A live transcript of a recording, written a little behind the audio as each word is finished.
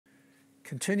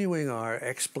continuing our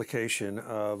explication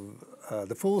of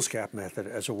the Foolscap method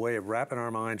as a way of wrapping our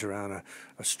minds around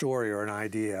a story or an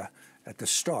idea at the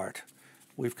start.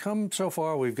 We've come so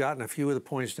far, we've gotten a few of the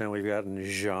points down. We've gotten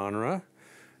genre,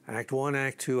 Act 1,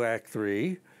 Act 2, Act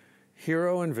 3,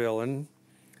 hero and villain,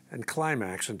 and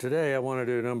climax. And today I want to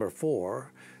do number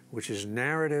 4, which is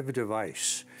narrative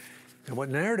device. And what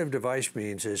narrative device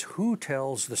means is who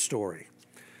tells the story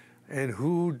and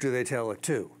who do they tell it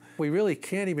to. We really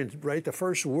can't even write the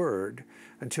first word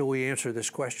until we answer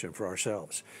this question for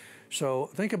ourselves.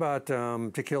 So think about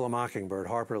To Kill a Mockingbird,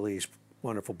 Harper Lee's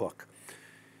wonderful book.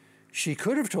 She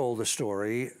could have told the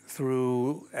story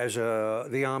through, as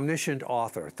the omniscient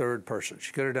author, third person.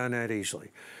 She could have done that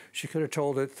easily. She could have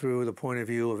told it through the point of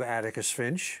view of Atticus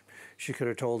Finch. She could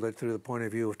have told it through the point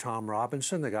of view of Tom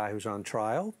Robinson, the guy who's on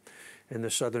trial in the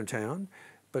southern town.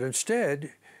 But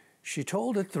instead, she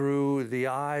told it through the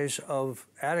eyes of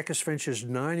Atticus Finch's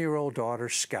 9-year-old daughter,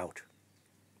 Scout.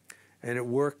 And it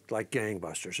worked like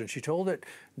gangbusters. And she told it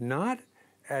not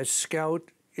as Scout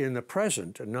in the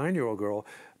present, a 9-year-old girl,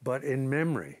 but in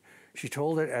memory. She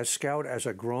told it as Scout, as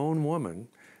a grown woman,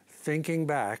 thinking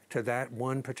back to that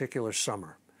one particular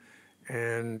summer.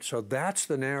 And so that's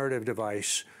the narrative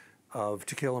device of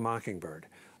To Kill a Mockingbird.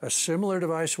 A similar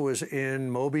device was in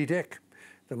Moby Dick,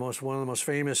 one of the most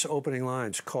famous opening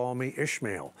lines, "Call me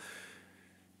Ishmael."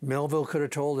 Melville could have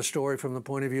told the story from the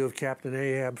point of view of Captain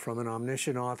Ahab, from an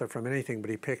omniscient author, from anything, but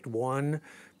he picked one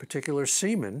particular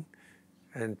seaman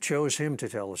and chose him to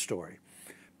tell the story.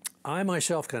 I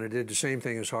myself kind of did the same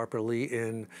thing as Harper Lee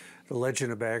in The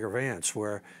Legend of Bagger Vance,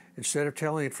 where instead of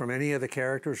telling it from any of the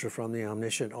characters or from the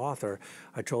omniscient author,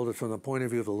 I told it from the point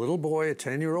of view of a little boy, a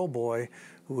 10-year-old boy,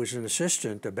 who was an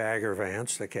assistant to Bagger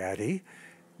Vance, the caddy,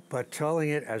 but telling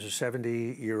it as a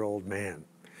 70-year-old man.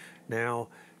 Now,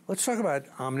 let's talk about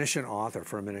omniscient author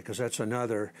for a minute, because that's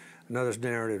another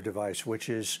narrative device, which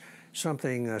is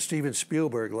something Steven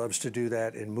Spielberg loves to do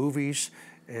that in movies,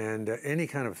 and any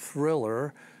kind of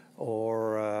thriller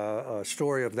or a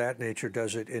story of that nature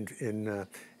does it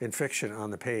in fiction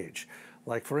on the page.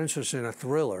 Like, for instance, in a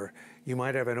thriller, you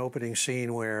might have an opening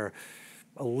scene where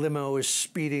a limo is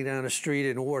speeding down a street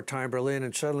in wartime Berlin,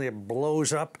 and suddenly it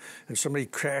blows up and somebody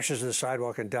crashes to the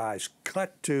sidewalk and dies.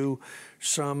 Cut to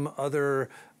some other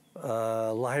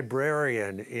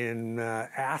librarian in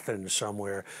Athens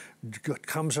somewhere,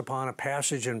 comes upon a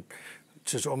passage and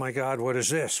says, "Oh my God, what is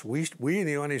this?" We in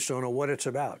the audience don't know what it's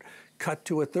about. Cut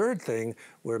to a third thing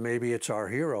where maybe it's our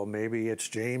hero, maybe it's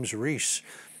James Reese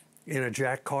in a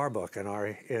Jack Carr book, and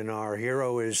our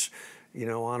hero is, you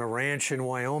know, on a ranch in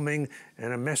Wyoming,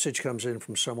 and a message comes in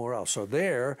from somewhere else. So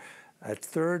there, a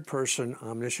third-person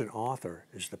omniscient author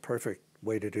is the perfect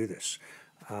way to do this,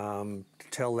 to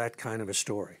tell that kind of a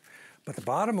story. But the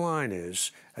bottom line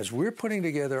is, as we're putting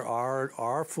together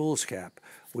our Foolscap,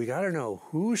 we got to know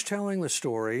who's telling the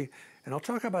story, and I'll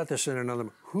talk about this in another,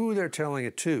 who they're telling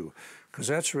it to, because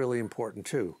that's really important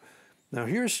too. Now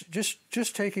here's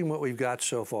just taking what we've got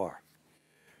so far.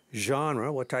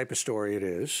 Genre, what type of story it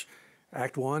is.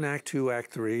 Act 1, Act 2,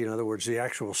 Act 3, in other words, the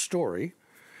actual story.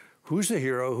 Who's the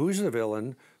hero, who's the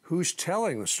villain, who's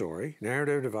telling the story,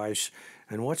 narrative device,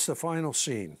 and what's the final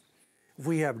scene. If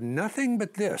we have nothing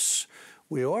but this,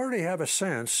 we already have a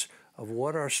sense of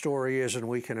what our story is, and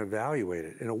we can evaluate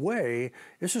it. In a way,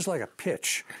 this is like a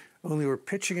pitch, only we're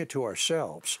pitching it to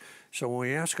ourselves. So when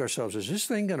we ask ourselves, is this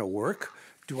thing going to work?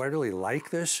 Do I really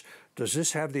like this? Does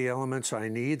this have the elements I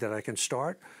need that I can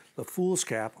start? The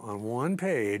Foolscap on one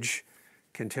page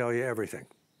can tell you everything.